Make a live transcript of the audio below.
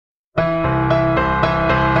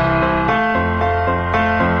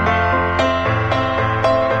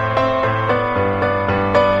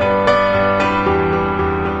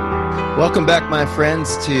Welcome back, my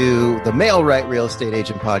friends, to the Mail-Right Real Estate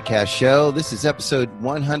Agent Podcast Show. This is episode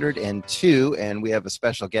 102, and we have a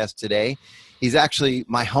special guest today. He's actually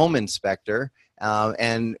my home inspector,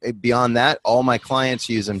 and beyond that, all my clients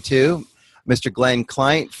use him too. Mr. Glenn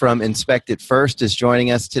Kleint from Inspect It First is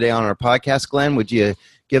joining us today on our podcast. Glenn, would you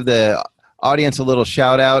give the audience a little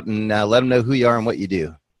shout out and let them know who you are and what you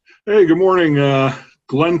do? Hey, good morning.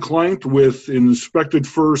 Glenn Kleint with Inspect It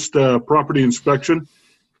First Property Inspection.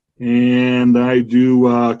 And I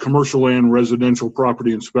do commercial and residential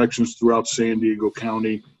property inspections throughout San Diego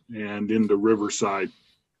County and into Riverside.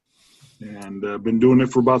 And I've been doing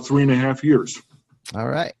it for about 3.5 years. All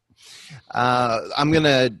right. I'm going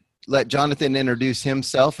to let Jonathan introduce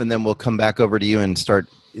himself, and then we'll come back over to you and start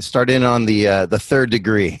in on the third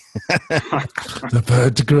degree. The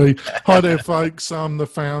third degree. Hi there, folks. I'm the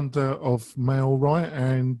founder of Mail-Right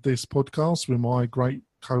and this podcast with my great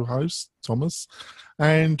co-host, Thomas.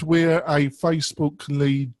 And we're a Facebook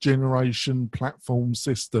lead generation platform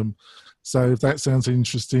system. So if that sounds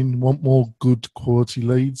interesting, want more good quality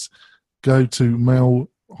leads, go to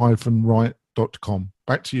mail-right.com.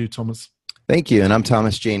 Back to you, Thomas. Thank you. And I'm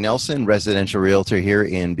Thomas J. Nelson, residential realtor here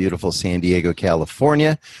in beautiful San Diego,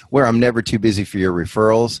 California, where I'm never too busy for your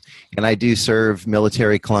referrals. And I do serve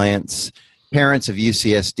military clients, parents of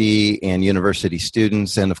UCSD and university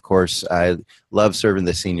students, and of course, I love serving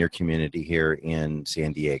the senior community here in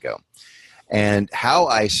San Diego. And how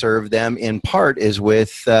I serve them in part is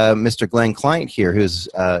with Mr. Glenn Kleint here, who's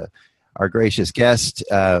our gracious guest.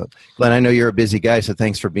 Glenn, I know you're a busy guy, so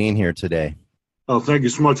thanks for being here today. Oh, thank you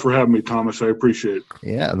so much for having me, Thomas. I appreciate it.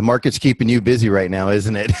 Yeah, the market's keeping you busy right now,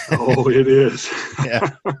 isn't it? Oh, it is. Yeah.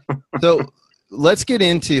 So let's get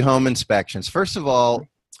into home inspections. First of all,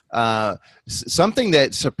 something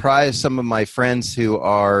that surprised some of my friends who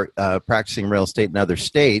are practicing real estate in other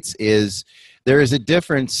states is there is a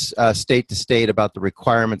difference state to state about the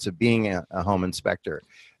requirements of being a home inspector.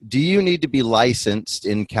 Do you need to be licensed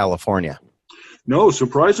in California? No,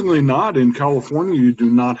 surprisingly not. In California, you do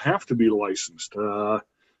not have to be licensed.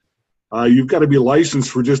 You've got to be licensed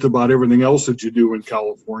for just about everything else that you do in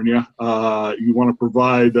California. You want to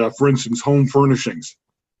provide, for instance, home furnishings.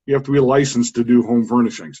 You have to be licensed to do home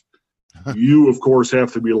furnishings. You, of course,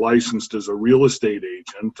 have to be licensed as a real estate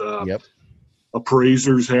agent. Yep.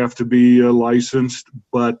 Appraisers have to be licensed,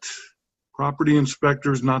 but property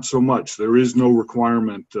inspectors, not so much. There is no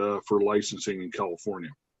requirement for licensing in California.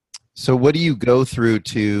 So what do you go through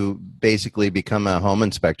to basically become a home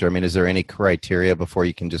inspector? I mean, is there any criteria before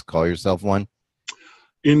you can just call yourself one?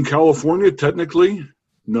 In California, technically,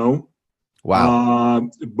 no. Wow.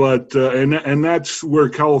 But that's where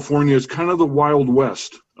California is kind of the Wild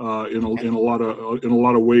West in a lot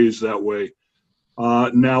of ways that way.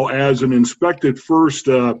 Now, as an Inspect It First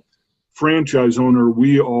franchise owner,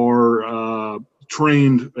 we are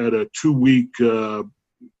trained at a 2-week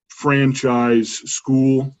franchise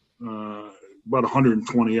school, about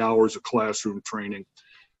 120 hours of classroom training.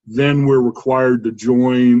 Then we're required to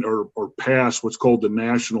join or pass what's called the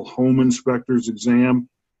National Home Inspectors Exam.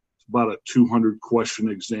 About a 200-question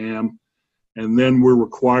exam. And then we're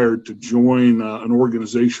required to join an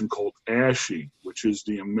organization called ASHI, which is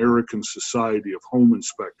the American Society of Home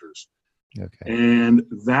Inspectors. Okay. And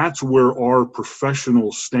that's where our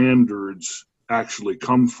professional standards actually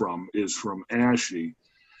come from, is from ASHI.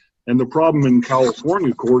 And the problem in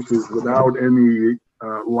California, of course, is without any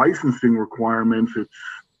licensing requirements, it's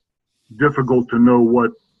difficult to know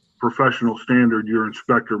what professional standard your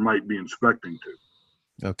inspector might be inspecting to.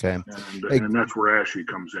 Okay. And that's where ASHI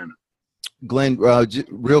comes in. Glenn,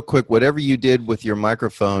 real quick, whatever you did with your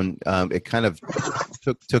microphone, it kind of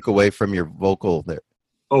took away from your vocal there.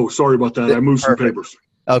 Oh, sorry about that. I moved some papers.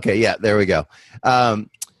 Okay, yeah, there we go.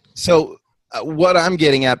 So what I'm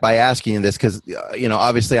getting at by asking you this, because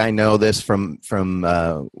obviously I know this from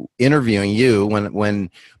interviewing you.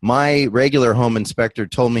 When my regular home inspector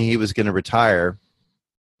told me he was going to retire,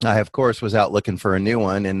 I of course was out looking for a new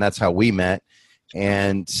one, and that's how we met.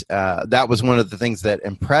 And that was one of the things that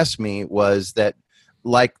impressed me, was that,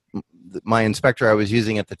 like my inspector I was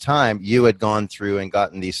using at the time, you had gone through and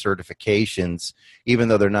gotten these certifications, even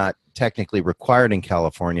though they're not technically required in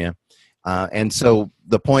California. And so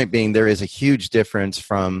the point being, there is a huge difference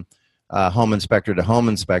from home inspector to home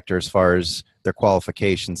inspector as far as their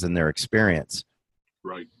qualifications and their experience.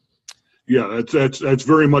 Right. Yeah, that's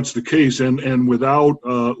very much the case. And without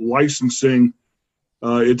licensing,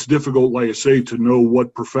 it's difficult, like I say, to know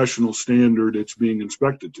what professional standard it's being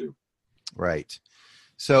inspected to. Right.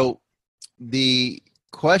 So the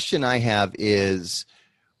question I have is,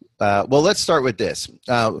 well, let's start with this.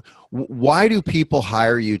 Why do people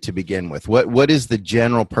hire you to begin with? What is the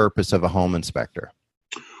general purpose of a home inspector?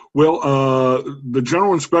 Well, the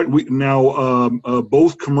general inspector,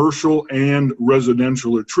 both commercial and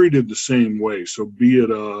residential are treated the same way. So be it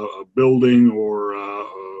a building or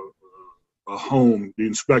a home, the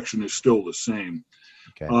inspection is still the same.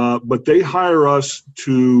 Okay. But they hire us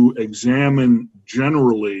to examine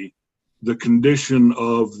generally the condition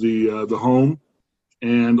of the home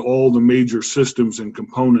and all the major systems and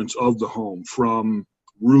components of the home, from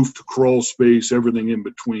roof to crawl space, everything in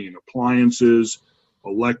between, appliances,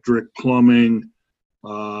 electric, plumbing,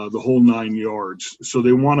 the whole 9 yards. So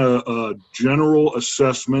they want a general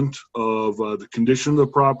assessment of the condition of the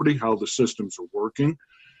property, how the systems are working.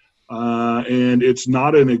 And it's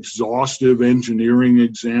not an exhaustive engineering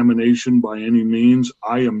examination by any means.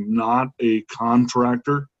 I am not a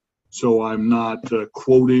contractor, so I'm not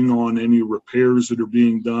quoting on any repairs that are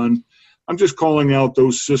being done. I'm just calling out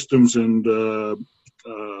those systems and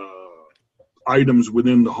items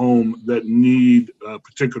within the home that need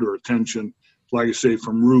particular attention, like I say,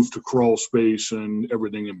 from roof to crawl space and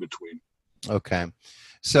everything in between. Okay.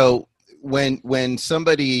 So when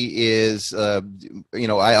somebody is, I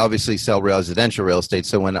obviously sell residential real estate.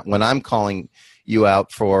 So when I'm calling you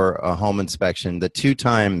out for a home inspection, the two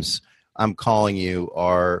times I'm calling you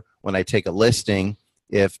are when I take a listing,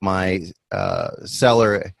 if my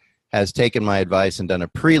seller has taken my advice and done a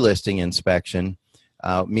pre-listing inspection,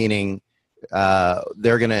 meaning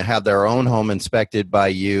they're going to have their own home inspected by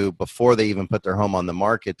you before they even put their home on the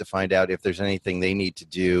market to find out if there's anything they need to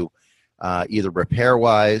do, either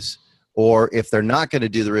repair-wise, or if they're not going to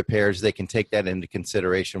do the repairs, they can take that into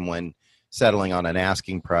consideration when settling on an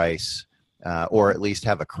asking price, or at least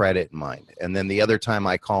have a credit in mind. And then the other time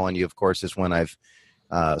I call on you, of course, is when I've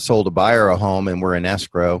sold a buyer a home and we're in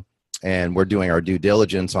escrow and we're doing our due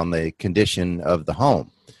diligence on the condition of the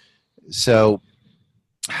home. So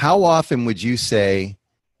how often would you say,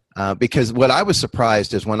 because what I was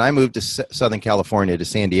surprised is when I moved to Southern California, to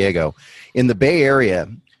San Diego, in the Bay Area,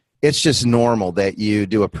 it's just normal that you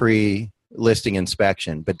do a pre-listing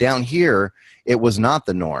inspection. But down here, it was not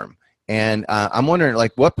the norm. And I'm wondering,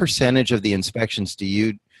 like, what percentage of the inspections do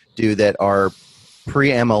you do that are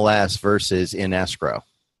pre-MLS versus in escrow?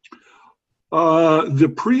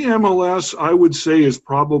 The pre-MLS, I would say, is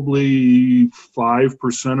probably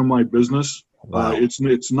 5% of my business. Wow.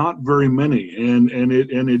 It's not very many, and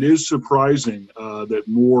it is surprising that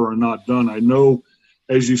more are not done. I know,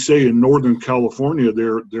 as you say, in Northern California,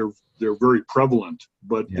 they're very prevalent,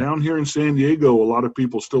 but down here in San Diego, a lot of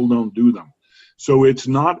people still don't do them. So it's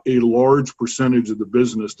not a large percentage of the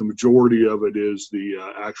business. The majority of it is the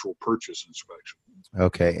actual purchase inspection.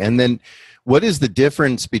 Okay. And then what is the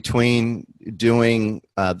difference between doing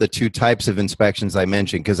the two types of inspections I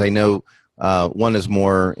mentioned? Because I know one is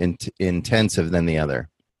more intensive than the other.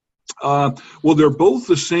 Well, they're both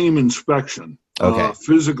the same inspection. Okay.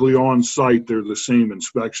 Physically on site, they're the same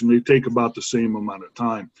inspection. They take about the same amount of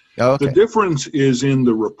time. Okay. The difference is in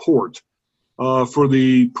the report. For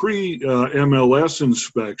the pre-MLS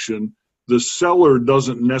inspection, the seller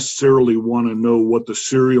doesn't necessarily want to know what the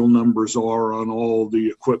serial numbers are on all the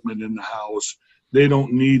equipment in the house. They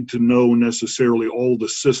don't need to know necessarily all the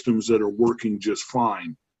systems that are working just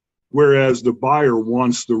fine. Whereas the buyer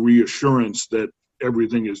wants the reassurance that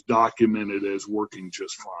everything is documented as working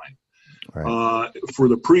just fine. Right. For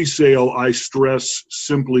the pre-sale, I stress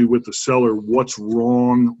simply with the seller what's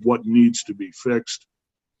wrong, what needs to be fixed.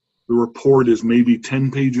 The report is maybe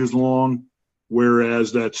 10 pages long,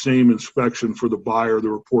 whereas that same inspection for the buyer, the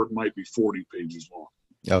report might be 40 pages long.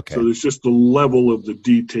 Okay. So there's just the level of the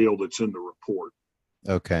detail that's in the report.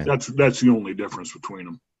 Okay. That's the only difference between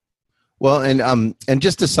them. Well, and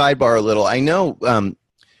just to sidebar a little, I know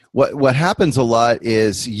what happens a lot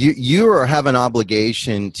is you have an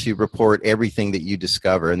obligation to report everything that you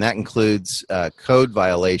discover, and that includes code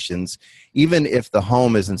violations, even if the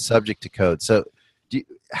home isn't subject to code. So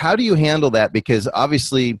how do you handle that? Because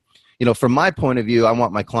obviously, from my point of view, I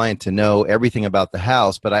want my client to know everything about the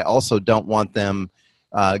house, but I also don't want them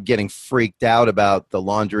getting freaked out about the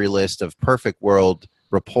laundry list of perfect world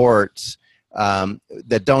reports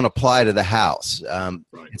that don't apply to the house.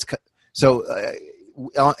 Right. So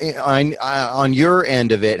on your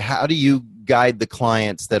end of it, how do you guide the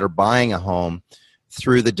clients that are buying a home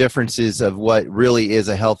through the differences of what really is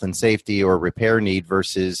a health and safety or repair need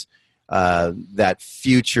versus that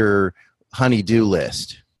future honey-do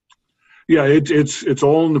list? Yeah, it's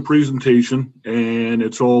all in the presentation, and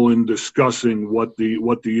it's all in discussing what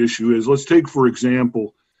the issue is. Let's take, for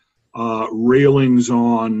example, railings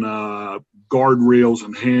on guardrails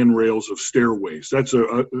and handrails of stairways. That's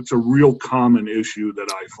it's a real common issue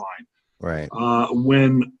that I find. Right.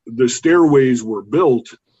 When the stairways were built,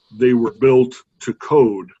 they were built to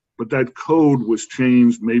code, but that code was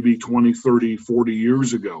changed maybe 20, 30, 40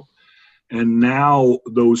 years ago. And now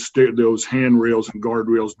those handrails and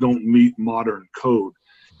guardrails don't meet modern code.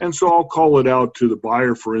 And so I'll call it out to the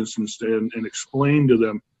buyer, for instance, and explain to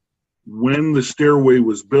them, when the stairway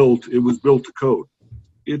was built, it was built to code.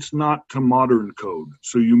 It's not to modern code.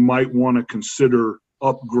 So you might want to consider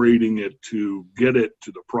upgrading it to get it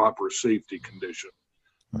to the proper safety condition.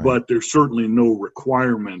 Right. But there's certainly no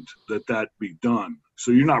requirement that be done. So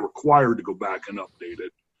you're not required to go back and update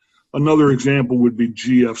it. Another example would be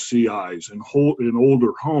GFCIs. In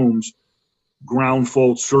older homes, ground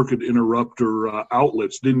fault circuit interrupter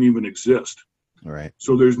outlets didn't even exist. Right.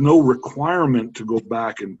 So there's no requirement to go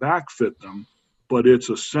back and backfit them, but it's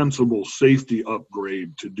a sensible safety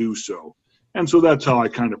upgrade to do so. And so that's how I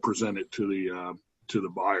kind of present it to the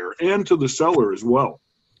buyer and to the seller as well.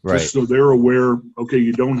 Right. Just so they're aware, okay,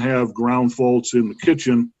 you don't have ground faults in the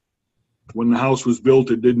kitchen. When the house was built,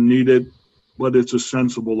 it didn't need it, but it's a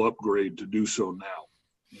sensible upgrade to do so now.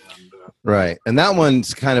 And, right. And that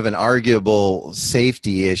one's kind of an arguable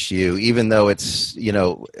safety issue, even though it's,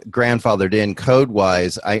 grandfathered in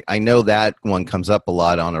code-wise. I know that one comes up a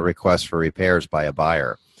lot on a request for repairs by a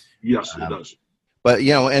buyer. Yes, it does. But,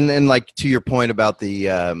 and like to your point about the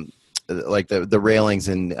railings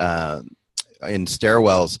in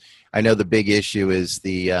stairwells, I know the big issue is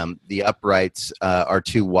the uprights are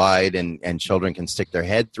too wide and children can stick their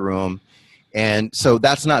head through them. And so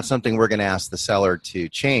that's not something we're going to ask the seller to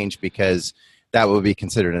change, because that would be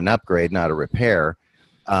considered an upgrade, not a repair.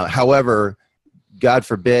 However, God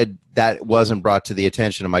forbid that wasn't brought to the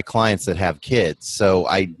attention of my clients that have kids. So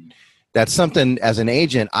that's something, as an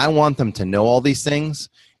agent, I want them to know all these things.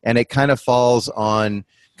 And it kind of falls on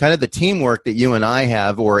kind of the teamwork that you and I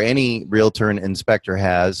have, or any realtor and inspector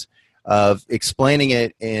has, of explaining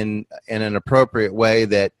it in an appropriate way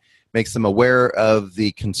that makes them aware of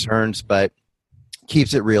the concerns, but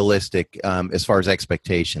keeps it realistic as far as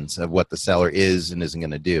expectations of what the seller is and isn't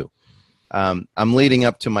going to do. I'm leading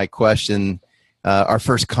up to my question, our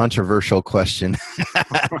first controversial question.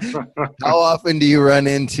 How often do you run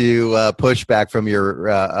into pushback from your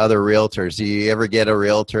other realtors? Do you ever get a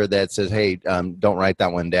realtor that says, hey, don't write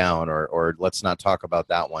that one down, or let's not talk about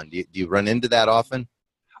that one? Do you run into that often?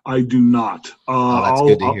 I do not. That's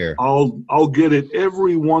good to hear. I'll get it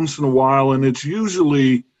every once in a while, and it's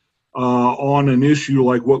usually on an issue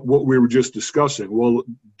like what we were just discussing. Well,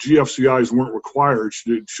 GFCIs weren't required.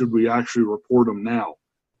 Should we actually report them now?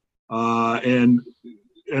 And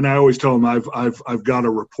I always tell them I've got to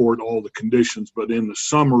report all the conditions, but in the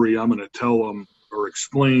summary, I'm going to tell them or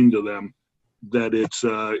explain to them that it's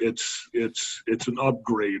an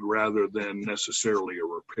upgrade rather than necessarily a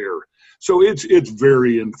repair. So it's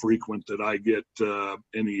very infrequent that I get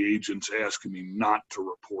any agents asking me not to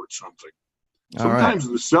report something. Sometimes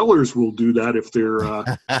the sellers will do that if they're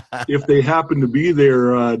if they happen to be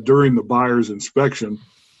there during the buyer's inspection,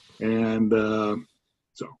 and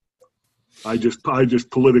so I just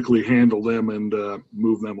politically handle them and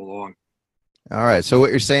move them along. All right. So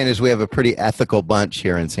what you're saying is we have a pretty ethical bunch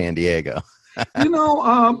here in San Diego.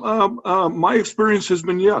 My experience has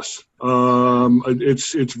been yes.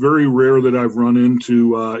 It's very rare that I've run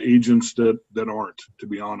into agents that aren't, to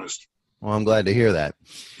be honest. Well, I'm glad to hear that.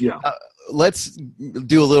 Yeah. Let's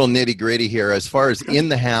do a little nitty gritty here. As far as in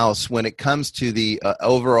the house, when it comes to the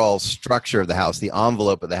overall structure of the house, the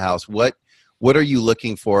envelope of the house, what are you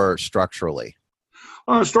looking for structurally?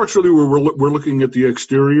 Structurally, we're looking at the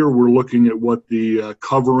exterior. We're looking at what the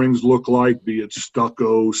coverings look like, be it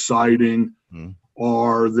stucco, siding.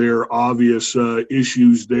 Are there obvious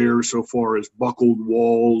issues there so far as buckled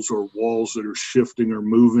walls or walls that are shifting or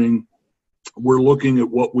moving? We're looking at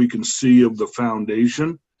what we can see of the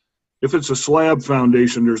foundation. If it's a slab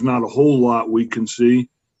foundation, there's not a whole lot we can see.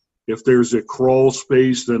 If there's a crawl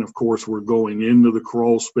space, then of course we're going into the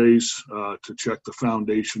crawl space to check the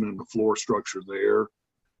foundation and the floor structure there.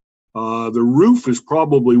 The roof is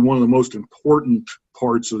probably one of the most important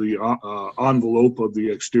parts of the envelope of the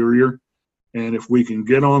exterior. And if we can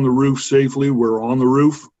get on the roof safely, we're on the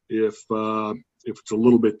roof. If it's a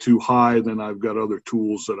little bit too high, then I've got other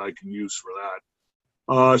tools that I can use for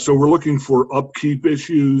that. So we're looking for upkeep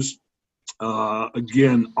issues.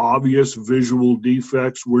 Again, obvious visual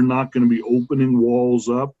defects. We're not going to be opening walls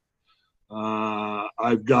up.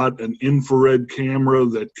 I've got an infrared camera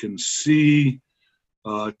that can see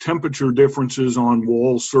temperature differences on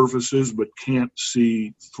wall surfaces, but can't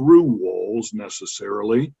see through walls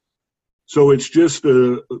necessarily. So it's just,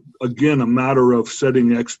 again, a matter of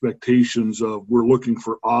setting expectations of we're looking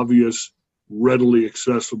for obvious, readily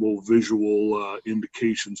accessible visual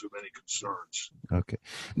indications of any concerns. Okay.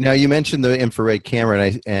 Now you mentioned the infrared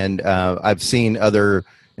camera, and I've seen other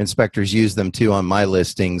inspectors use them too on my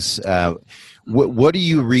listings. What are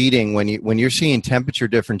you reading when you're seeing temperature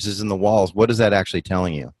differences in the walls? What is that actually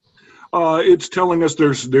telling you? It's telling us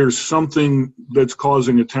there's something that's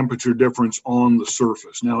causing a temperature difference on the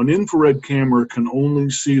surface. Now, an infrared camera can only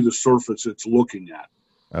see the surface it's looking at.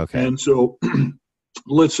 Okay. And so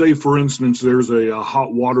let's say, for instance, there's a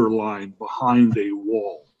hot water line behind a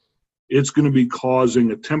wall. It's going to be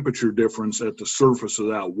causing a temperature difference at the surface of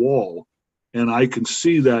that wall, and I can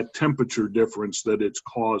see that temperature difference that it's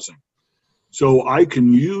causing. So I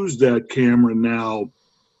can use that camera now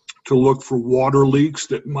to look for water leaks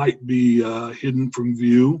that might be hidden from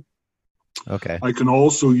view. Okay. I can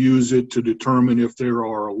also use it to determine if there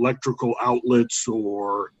are electrical outlets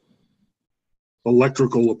or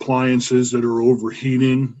electrical appliances that are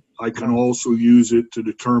overheating. I can also use it to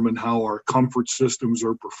determine how our comfort systems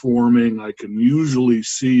are performing. I can usually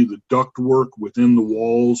see the ductwork within the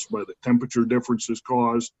walls by the temperature differences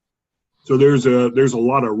caused. So there's a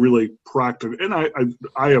lot of really practical, and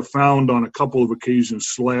I have found on a couple of occasions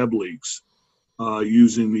slab leaks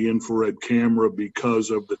using the infrared camera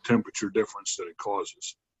because of the temperature difference that it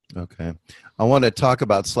causes. Okay. I want to talk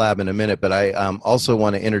about slab in a minute, but I also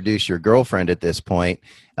want to introduce your girlfriend at this point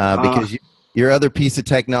because your other piece of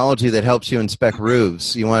technology that helps you inspect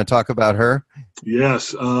roofs. You want to talk about her?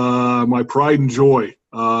 Yes, my pride and joy.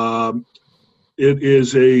 It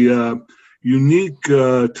is a unique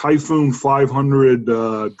Typhoon 500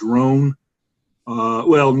 drone.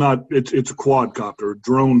 It's a quadcopter.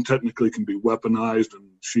 Drone technically can be weaponized, and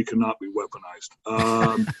she cannot be weaponized.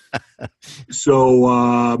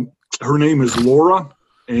 So her name is Laura,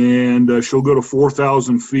 and she'll go to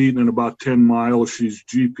 4,000 feet in about 10 miles. She's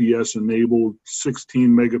GPS enabled, 16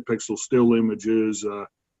 megapixel still images,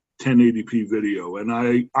 1080p video.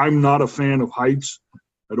 And I'm not a fan of heights.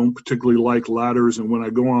 I don't particularly like ladders, and when I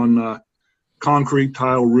go on concrete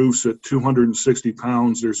tile roofs at 260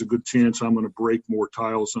 pounds, there's a good chance I'm going to break more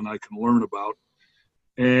tiles than I can learn about.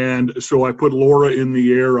 And so I put Laura in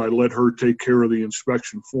the air. I let her take care of the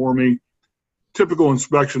inspection for me. Typical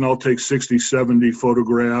inspection, I'll take 60, 70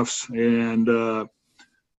 photographs, and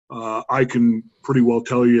I can pretty well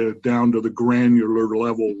tell you down to the granular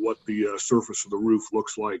level what the surface of the roof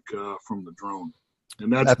looks like from the drone.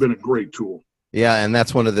 And that's been a great tool. Yeah, and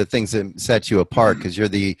that's one of the things that sets you apart, because you're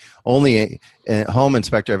the only home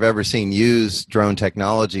inspector I've ever seen use drone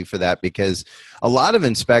technology for that, because a lot of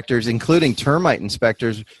inspectors, including termite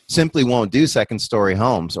inspectors, simply won't do second-story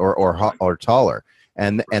homes or taller.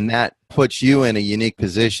 And that puts you in a unique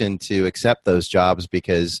position to accept those jobs,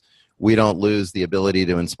 because we don't lose the ability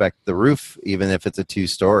to inspect the roof, even if it's a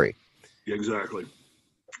 2-story. Exactly.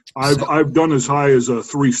 I've done as high as a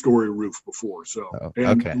 3-story roof before. So,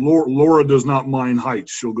 okay. Laura does not mind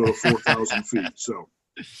heights. She'll go to 4,000 feet. So,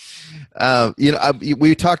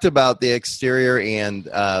 we talked about the exterior and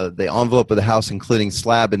the envelope of the house, including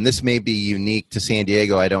slab, and this may be unique to San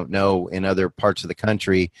Diego. I don't know in other parts of the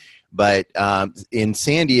country, but in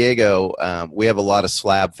San Diego, we have a lot of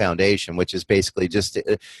slab foundation, which is basically just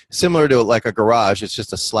similar to like a garage. It's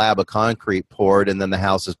just a slab of concrete poured, and then the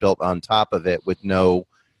house is built on top of it with no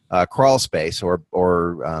crawl space or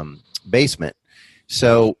basement.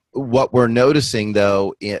 So what we're noticing,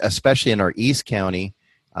 though, especially in our East County,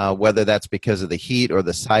 whether that's because of the heat or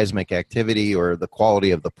the seismic activity or the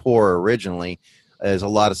quality of the pour originally, is a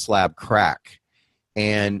lot of slab crack.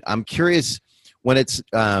 And I'm curious, when it's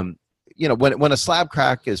when a slab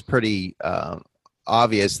crack is pretty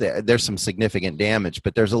obvious, there's some significant damage,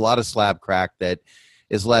 but there's a lot of slab crack that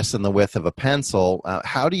is less than the width of a pencil.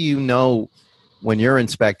 How do you know when you're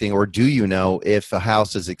inspecting, or do you know if a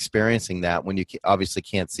house is experiencing that when you obviously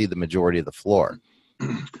can't see the majority of the floor?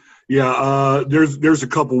 Yeah, there's a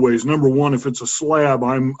couple ways. Number one, if it's a slab,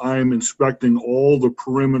 I'm inspecting all the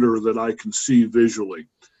perimeter that I can see visually,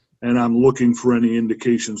 and I'm looking for any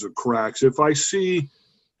indications of cracks. If I see,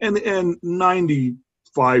 and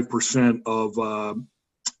 95% of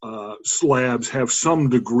slabs have some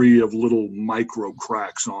degree of little micro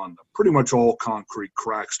cracks on them. Pretty much all concrete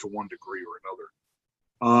cracks to one degree or another.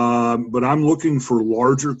 But I'm looking for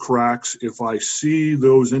larger cracks. If I see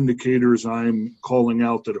those indicators, I'm calling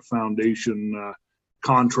out that a foundation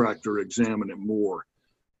contractor examine it more.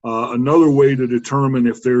 Another way to determine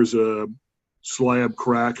if there's a slab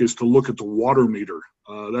crack is to look at the water meter.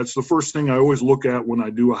 That's the first thing I always look at when I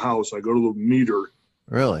do a house. I go to the meter.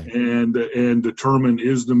 Really? And determine,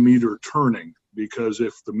 is the meter turning? because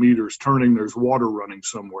if the meter's turning, there's water running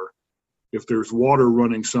somewhere. If there's water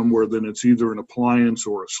running somewhere, then it's either an appliance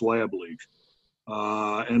or a slab leak.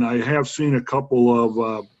 And I have seen a couple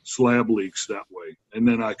of slab leaks that way, and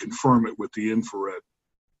then I confirm it with the infrared.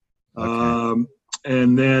 Okay.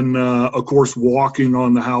 And then, of course, walking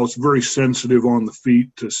on the house, very sensitive on the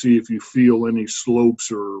feet to see if you feel any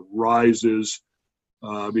slopes or rises,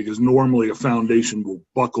 because normally a foundation will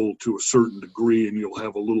buckle to a certain degree and you'll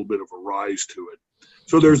have a little bit of a rise to it.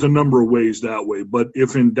 So there's a number of ways that way, but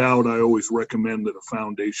if in doubt, I always recommend that a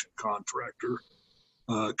foundation contractor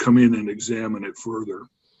come in and examine it further.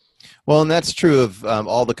 Well, and that's true of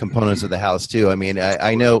all the components of the house too. I mean,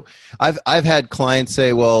 I know I've had clients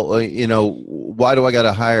say, "Well, why do I got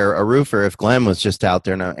to hire a roofer if Glenn was just out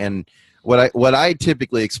there now?" And what I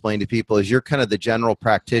typically explain to people is you're kind of the general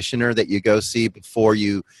practitioner that you go see before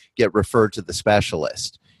you get referred to the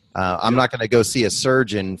specialist. I'm not going to go see a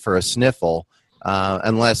surgeon for a sniffle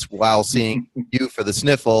unless while seeing you for the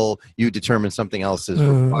sniffle, you determine something else is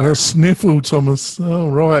required. A sniffle, Thomas. All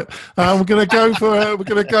right. We're going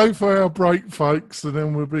to go for our break, folks, and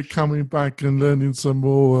then we'll be coming back and learning some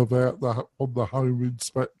more about the home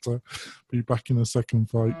inspector. Be back in a second,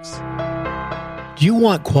 folks. Do you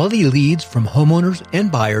want quality leads from homeowners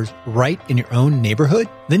and buyers right in your own neighborhood?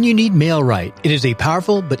 Then you need MailRight. It is a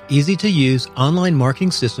powerful but easy-to-use online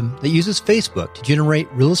marketing system that uses Facebook to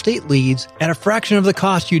generate real estate leads at a fraction of the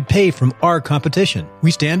cost you'd pay from our competition.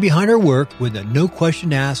 We stand behind our work with a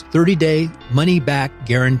no-question-asked 30-day money-back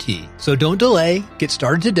guarantee. So don't delay. Get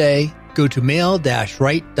started today. Go to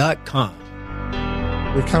mail-right.com.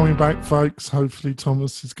 We're coming back, folks. Hopefully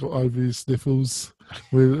Thomas has got over his sniffles.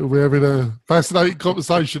 We're having a fascinating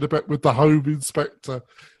conversation with the home inspector.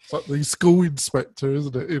 It's like the school inspector,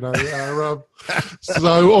 isn't it?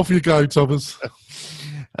 So off you go, Thomas.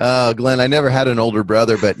 Glenn, I never had an older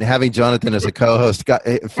brother, but having Jonathan as a co-host,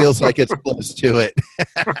 it feels like it's close to it.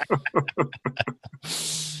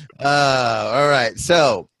 All right.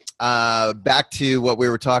 So back to what we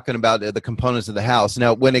were talking about, the components of the house.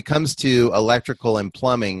 Now, when it comes to electrical and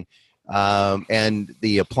plumbing, and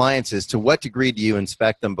the appliances, to what degree do you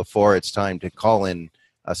inspect them before it's time to call in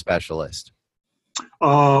a specialist?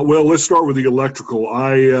 Well, let's start with the electrical.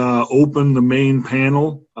 I open the main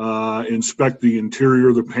panel, inspect the interior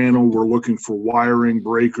of the panel. We're looking for wiring,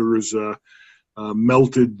 breakers,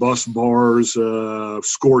 melted bus bars,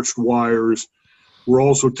 scorched wires. We're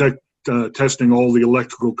also testing all the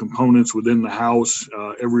electrical components within the house.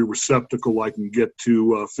 Every receptacle I can get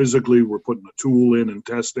to physically, we're putting a tool in and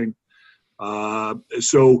testing.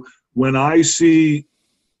 So when I see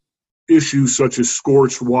issues such as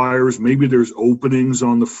scorched wires, maybe there's openings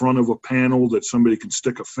on the front of a panel that somebody can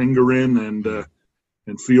stick a finger in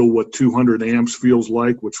and feel what 200 amps feels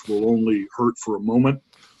like, which will only hurt for a moment.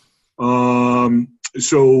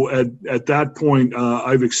 So at that point,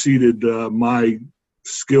 I've exceeded my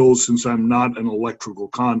skills since I'm not an electrical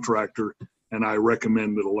contractor, and I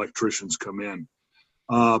recommend that electricians come in.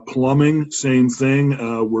 Plumbing, same thing.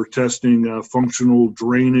 We're testing functional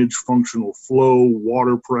drainage, functional flow,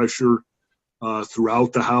 water pressure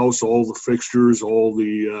throughout the house, all the fixtures, all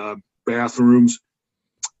the bathrooms.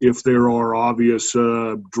 If there are obvious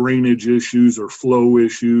drainage issues or flow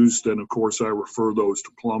issues, then of course I refer those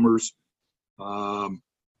to plumbers.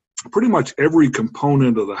 Pretty much every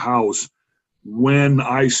component of the house, when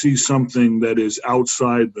I see something that is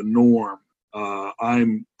outside the norm,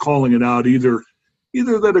 I'm calling it out, either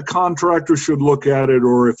that a contractor should look at it,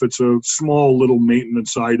 or if it's a small little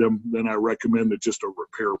maintenance item, then I recommend that just a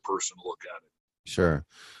repair person look at it. Sure.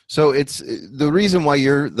 So it's the reason why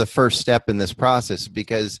you're the first step in this process,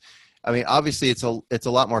 because I mean, obviously it's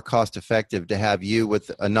a lot more cost effective to have you with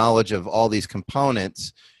a knowledge of all these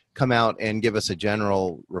components come out and give us a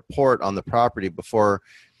general report on the property before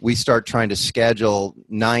we start trying to schedule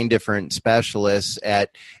 9 different specialists and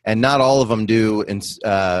not all of them do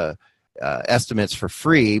estimates for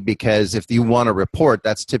free, because if you want a report,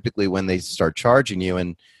 that's typically when they start charging you.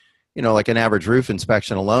 And like an average roof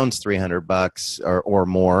inspection alone is $300 or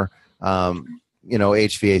more.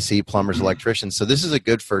 HVAC, plumbers, electricians. So this is a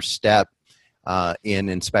good first step in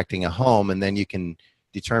inspecting a home, and then you can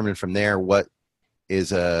determine from there what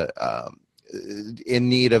is in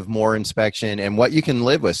need of more inspection and what you can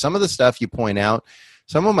live with. Some of the stuff you point out,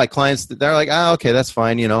 some of my clients, they're like, okay, that's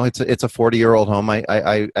fine. It's a 40-year-old home.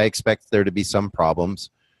 I expect there to be some problems.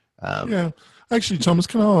 Yeah. Actually, Thomas,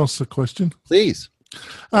 can I ask a question? Please.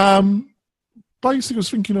 Basically, I was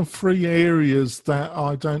thinking of 3 areas that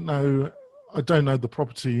I don't know the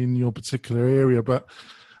property in your particular area, but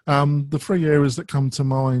the 3 areas that come to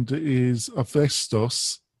mind is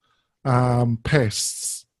asbestos,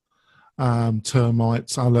 pests,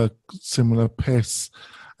 termites, other similar pests.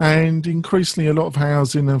 And increasingly, a lot of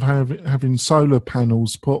housing are having solar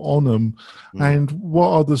panels put on them. And what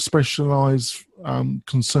are the specialised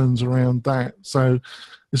concerns around that? So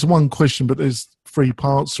it's one question, but there's 3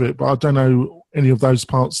 parts to it. But I don't know any of those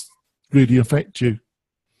parts really affect you.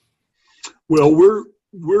 Well, we're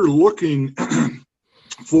looking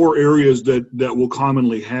for areas that will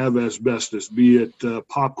commonly have asbestos, be it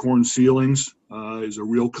popcorn ceilings is a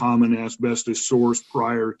real common asbestos source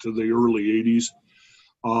prior to the early 80s.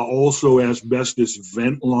 Also asbestos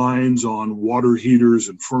vent lines on water heaters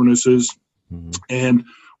and furnaces. And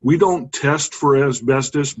we don't test for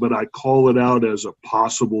asbestos, but I call it out as a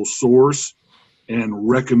possible source and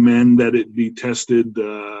recommend that it be tested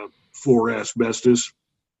for asbestos.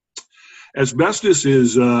 Asbestos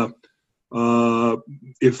is,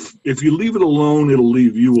 if you leave it alone, it'll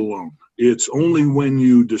leave you alone. It's only when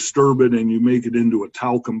you disturb it and you make it into a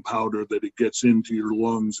talcum powder that it gets into your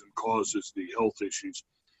lungs and causes the health issues.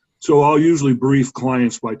 So I'll usually brief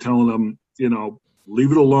clients by telling them,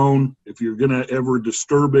 leave it alone. If you're going to ever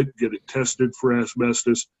disturb it, get it tested for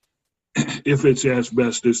asbestos. If it's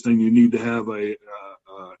asbestos, then you need to have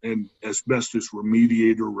an asbestos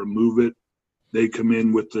remediator remove it. They come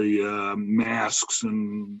in with the masks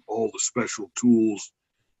and all the special tools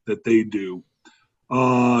that they do.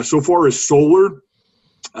 So far as solar,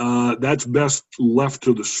 that's best left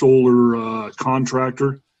to the solar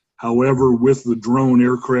contractor. However, with the drone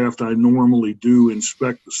aircraft, I normally do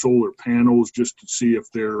inspect the solar panels just to see if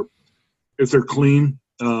they're clean,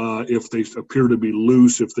 if they appear to be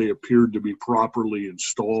loose, if they appear to be properly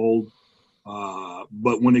installed.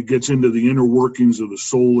 But when it gets into the inner workings of the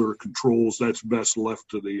solar controls, that's best left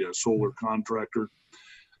to the solar contractor.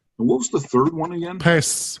 And what was the third one again?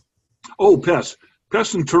 Pests. Oh, pests.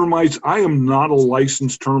 Pests and termites. I am not a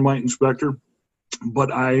licensed termite inspector,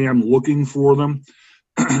 but I am looking for them.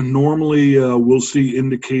 Normally, we'll see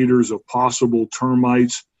indicators of possible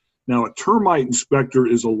termites. Now, a termite inspector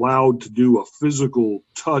is allowed to do a physical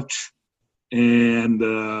touch and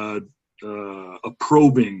a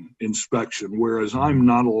probing inspection, whereas I'm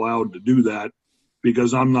not allowed to do that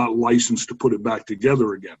because I'm not licensed to put it back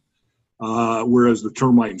together again, whereas the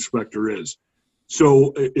termite inspector is.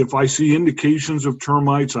 So if I see indications of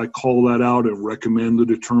termites, I call that out and recommend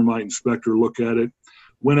that a termite inspector look at it.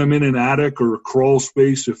 When I'm in an attic or a crawl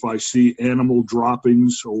space, if I see animal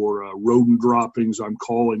droppings or rodent droppings, I'm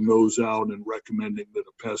calling those out and recommending that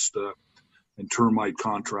a pest and termite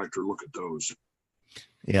contractor look at those.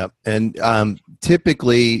 Yeah, and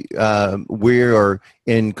typically we are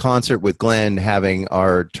in concert with Glenn having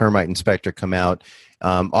our termite inspector come out.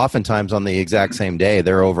 Oftentimes on the exact same day,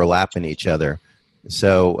 they're overlapping each other.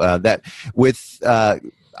 So that with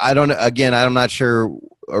I don't again, I'm not sure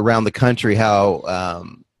around the country how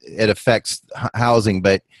it affects housing,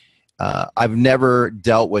 but I've never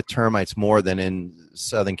dealt with termites more than in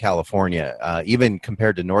Southern California, even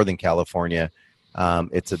compared to Northern California.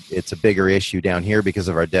 It's a bigger issue down here because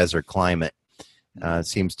of our desert climate. It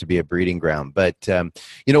seems to be a breeding ground. But,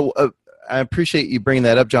 I appreciate you bringing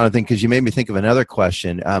that up, Jonathan, because you made me think of another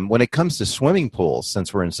question. When it comes to swimming pools,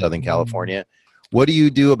 since we're in Southern California, what do you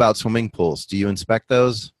do about swimming pools? Do you inspect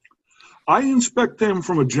those? I inspect them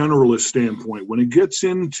from a generalist standpoint. When it gets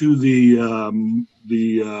into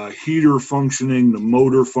the heater functioning, the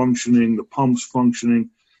motor functioning, the pumps functioning,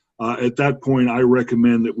 at that point, I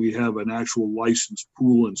recommend that we have an actual licensed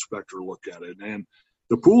pool inspector look at it. And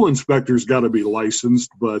the pool inspector's got to be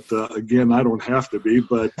licensed, but again, I don't have to be,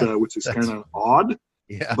 but which is kind of odd.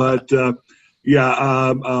 Yeah. But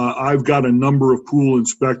I've got a number of pool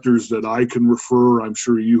inspectors that I can refer. I'm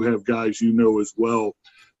sure you have guys you know as well.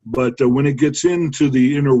 But when it gets into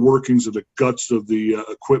the inner workings of the guts of the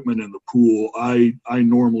equipment in the pool, I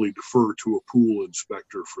normally defer to a pool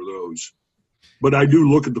inspector for those. But I do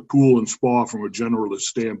look at the pool and spa from a generalist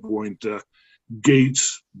standpoint,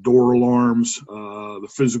 gates, door alarms, the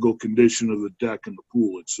physical condition of the deck and the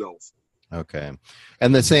pool itself. Okay.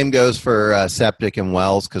 And the same goes for septic and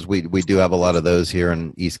wells, because we do have a lot of those here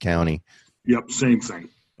in East County. Yep, same thing.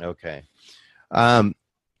 Okay.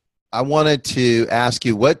 I wanted to ask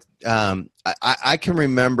you what I can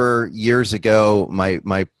remember years ago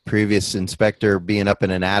my previous inspector being up in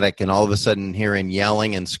an attic and all of a sudden hearing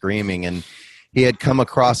yelling and screaming, and he had come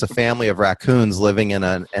across a family of raccoons living in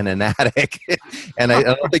an attic, and I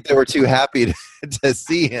don't think they were too happy to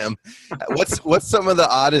see him. What's some of the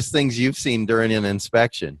oddest things you've seen during an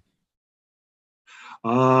inspection?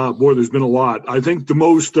 Boy, there's been a lot. I think the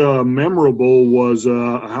most memorable was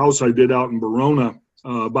a house I did out in Verona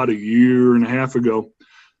about a year and a half ago.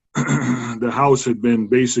 The house had been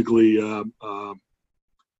basically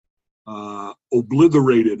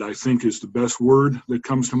obliterated, I think is the best word that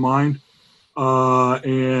comes to mind.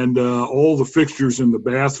 And all the fixtures in the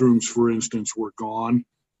bathrooms, for instance, were gone.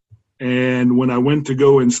 And when I went to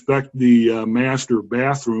go inspect the master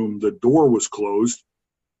bathroom, the door was closed.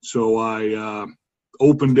 So I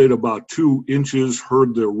opened it about 2 inches,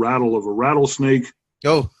 heard the rattle of a rattlesnake.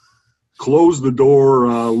 Oh. Closed the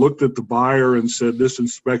door, looked at the buyer and said, "This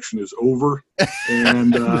inspection is over."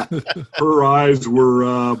 And her eyes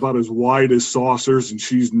were about as wide as saucers, and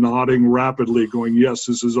she's nodding rapidly, going, "Yes,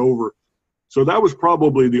 this is over." So that was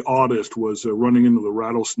probably the oddest, was running into the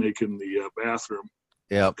rattlesnake in the bathroom.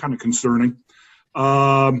 Yeah. Kind of concerning.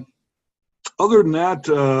 Other than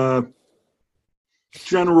that,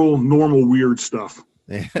 general, normal, weird stuff.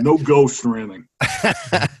 No ghosts or anything.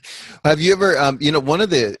 Have you ever, one of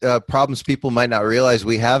the problems people might not realize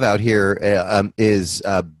we have out here is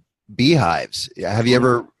beehives. Have you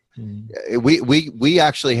ever, we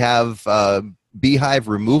actually have beehive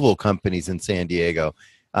removal companies in San Diego.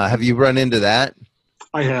 Have you run into that?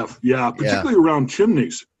 I have, yeah, particularly around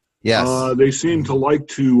chimneys. Yes. They seem to like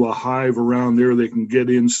to hive around there. They can get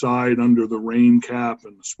inside under the rain cap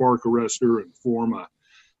and the spark arrestor and form a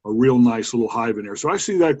real nice little hive in there. So I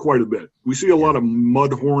see that quite a bit. We see a lot of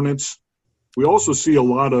mud hornets. We also see a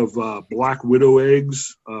lot of black widow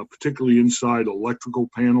eggs, particularly inside electrical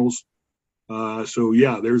panels. So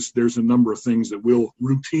yeah, there's a number of things that we'll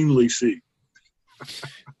routinely see.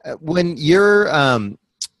 When you're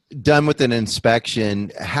done with an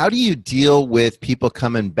inspection, how do you deal with people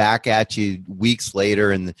coming back at you weeks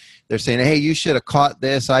later and they're saying, "Hey, you should have caught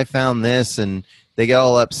this. I found this," and they get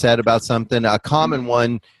all upset about something? A common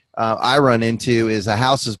one I run into is a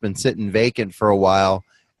house has been sitting vacant for a while,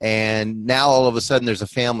 and now all of a sudden there's a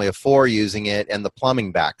family of 4 using it, and the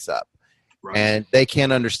plumbing backs up. Right. And they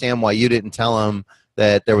can't understand why you didn't tell them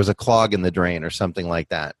that there was a clog in the drain or something like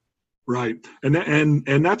that. Right.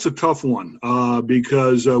 And that's a tough one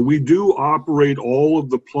because we do operate all of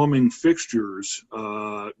the plumbing fixtures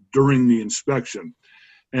during the inspection.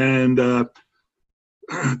 And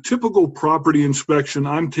typical property inspection,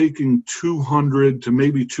 I'm taking 200 to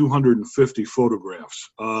maybe 250 photographs.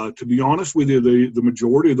 To be honest with you, the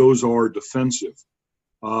majority of those are defensive.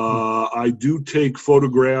 I do take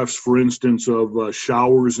photographs, for instance, of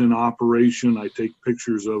showers in operation. I take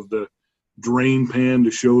pictures of the drain pan to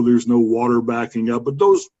show there's no water backing up, but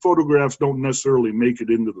those photographs don't necessarily make it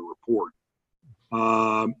into the report.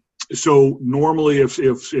 So normally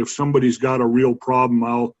if somebody's got a real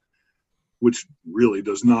problem, which really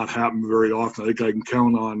does not happen very often. I think I can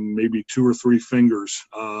count on maybe 2 or 3 fingers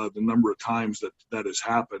the number of times that has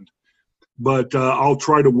happened. But I'll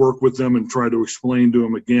try to work with them and try to explain to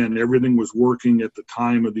them again, everything was working at the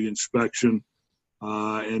time of the inspection,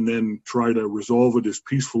 and then try to resolve it as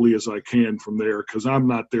peacefully as I can from there, because I'm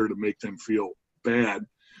not there to make them feel bad.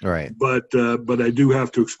 Right. But I do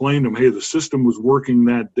have to explain to them, hey, the system was working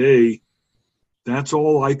that day. That's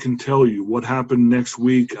all I can tell you. What happened next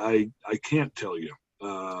week, I can't tell you.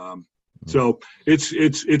 So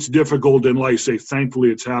it's difficult, and like I say, thankfully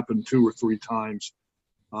it's happened 2 or 3 times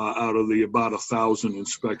out of the about 1,000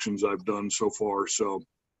 inspections I've done so far. So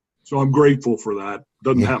I'm grateful for that.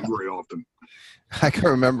 Doesn't happen very often. I can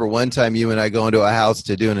remember one time you and I going to a house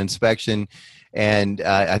to do an inspection, and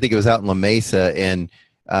I think it was out in La Mesa, and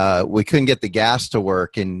we couldn't get the gas to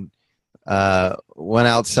work, and went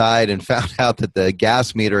outside and found out that the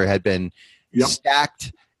gas meter had been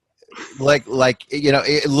stacked like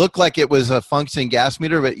it looked like it was a functioning gas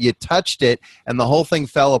meter, but you touched it and the whole thing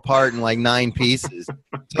fell apart in like 9 pieces.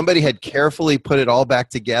 Somebody had carefully put it all back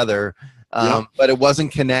together, but it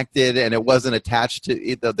wasn't connected and it wasn't attached to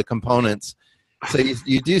the components. So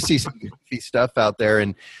you do see some goofy stuff out there.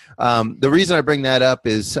 And the reason I bring that up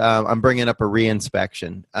is I'm bringing up a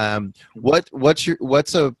reinspection.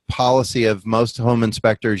 What's a policy of most home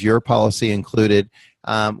inspectors, your policy included,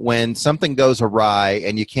 when something goes awry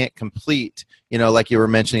and you can't complete, like you were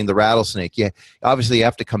mentioning the rattlesnake, obviously you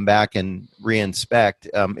have to come back and reinspect.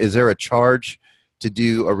 Is there a charge to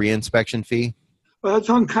do a reinspection fee?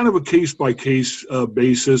 It's on kind of a case-by-case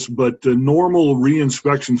basis, but the normal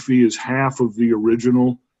reinspection fee is half of the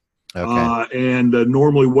original. Okay. And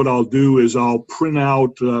normally what I'll do is I'll print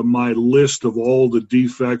out my list of all the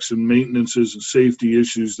defects and maintenances and safety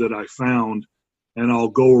issues that I found, and I'll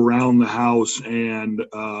go around the house and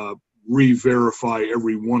re-verify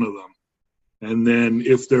every one of them. And then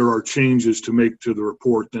if there are changes to make to the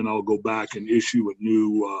report, then I'll go back and issue a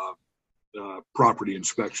new property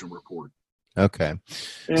inspection report. Okay.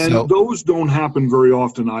 And those don't happen very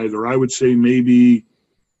often either. I would say maybe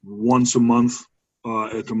once a month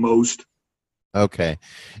at the most. Okay.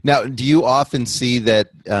 Now, do you often see that,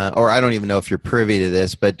 or I don't even know if you're privy to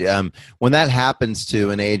this, but when that happens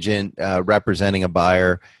to an agent representing a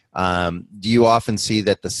buyer, do you often see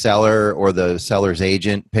that the seller or the seller's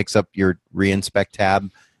agent picks up your reinspect tab,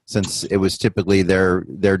 since it was typically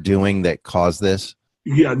their doing that caused this?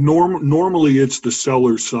 Yeah, normally it's the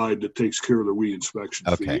seller's side that takes care of the reinspection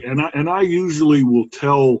Okay. fee, and I usually will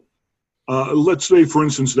tell. Let's say, for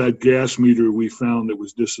instance, that gas meter we found that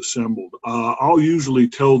was disassembled. I'll usually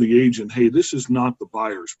tell the agent, hey, this is not the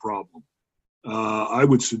buyer's problem. I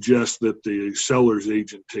would suggest that the seller's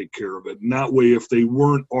agent take care of it. And that way, if they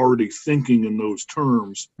weren't already thinking in those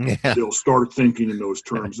terms, they'll start thinking in those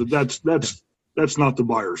terms. That's not the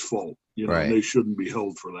buyer's fault. Right. They shouldn't be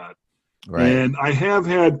held for that. Right. And I have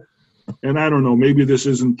had, and I don't know, maybe this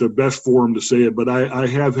isn't the best forum to say it, but I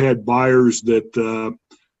have had buyers that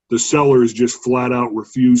the sellers just flat out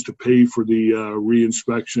refused to pay for the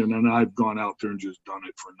reinspection, and I've gone out there and just done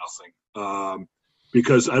it for nothing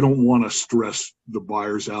because I don't want to stress the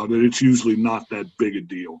buyers out, and it's usually not that big a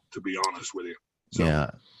deal, to be honest with you. So. Yeah,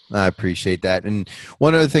 I appreciate that. And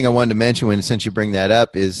one other thing I wanted to mention, since you bring that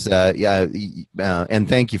up, is and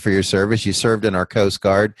thank you for your service. You served in our Coast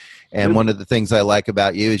Guard, and one of the things I like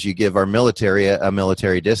about you is you give our military a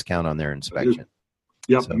military discount on their inspection.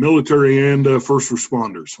 Yep, so. Military and first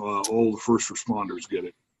responders. All the first responders get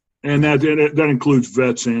it. And that includes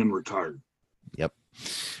vets and retired. Yep.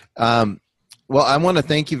 Well, I want to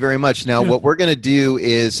thank you very much. Now, what we're going to do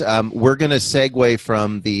is we're going to segue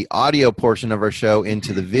from the audio portion of our show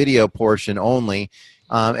into the video portion only.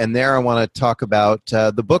 And there I want to talk about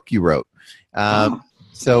the book you wrote.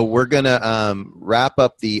 So we're going to wrap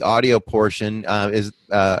up the audio portion.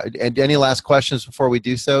 And any last questions before we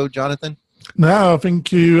do so, Jonathan? No, I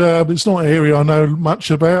think it's not an area I know much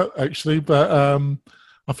about, actually, but I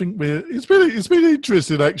think it's been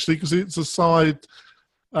interesting, actually, because it's a side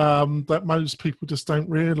that most people just don't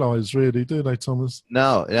realize, really, do they, Thomas?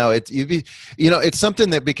 No, it's something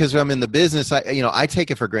that, because I'm in the business, I take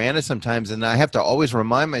it for granted sometimes, and I have to always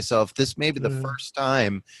remind myself this may be the first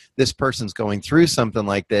time this person's going through something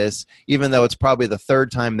like this, even though it's probably the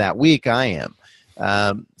third time that week I am.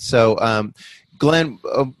 Glenn,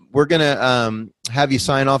 we're going to have you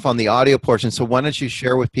sign off on the audio portion. So why don't you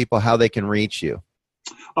share with people how they can reach you?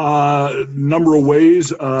 Number of ways.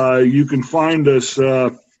 You can find us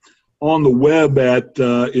on the web at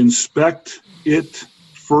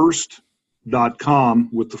inspectitfirst.com,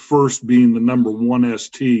 with the first being the number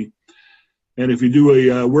 1ST. And if you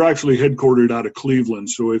do we're actually headquartered out of Cleveland.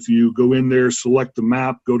 So if you go in there, select the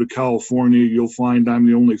map, go to California, you'll find I'm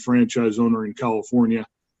the only franchise owner in California.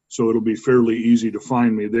 So it'll be fairly easy to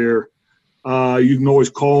find me there. You can always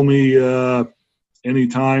call me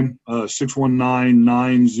anytime,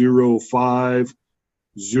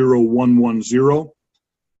 619-905-0110.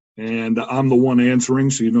 And I'm the one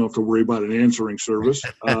answering, so you don't have to worry about an answering service.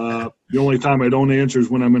 The only time I don't answer is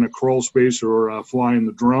when I'm in a crawl space or flying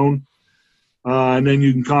the drone. And then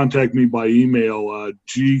you can contact me by email,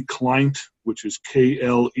 gclient, which is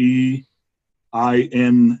KLEINT,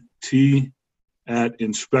 at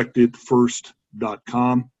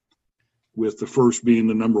inspectitfirst.com, with the first being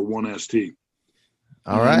the number 1ST.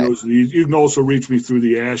 All right. You can also reach me through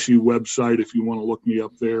the ASHI website if you want to look me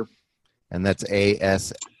up there. And that's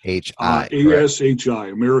ASHI.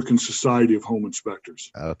 ASHI, American Society of Home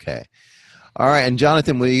Inspectors. Okay. All right. And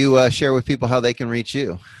Jonathan, will you share with people how they can reach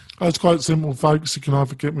you? Oh, it's quite simple, folks. You can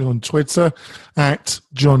either get me on Twitter at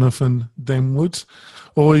Jonathan Denwood,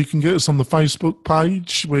 or you can get us on the Facebook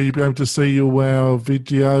page, where you'll be able to see all our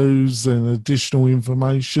videos and additional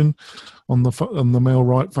information on the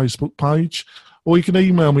MailRight Facebook page. Or you can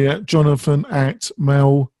email me at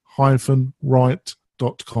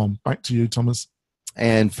jonathan@mail-right.com. Back to you, Thomas.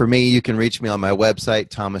 And for me, you can reach me on my website,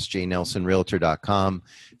 thomasjnelsonrealtor.com.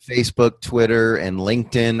 Facebook, Twitter, and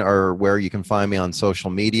LinkedIn are where you can find me on social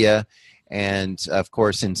media. And, of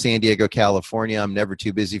course, in San Diego, California, I'm never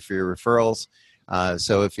too busy for your referrals.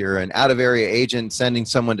 So if you're an out-of-area agent sending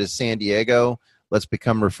someone to San Diego, let's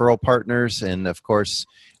become referral partners. And, of course,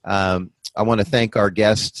 I want to thank our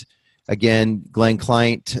guest again, Glenn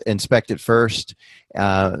Client, Inspect It First.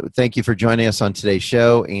 Thank you for joining us on today's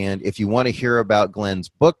show. And if you want to hear about Glenn's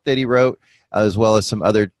book that he wrote, as well as some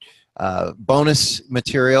other bonus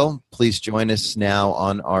material, please join us now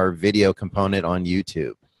on our video component on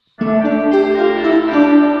YouTube.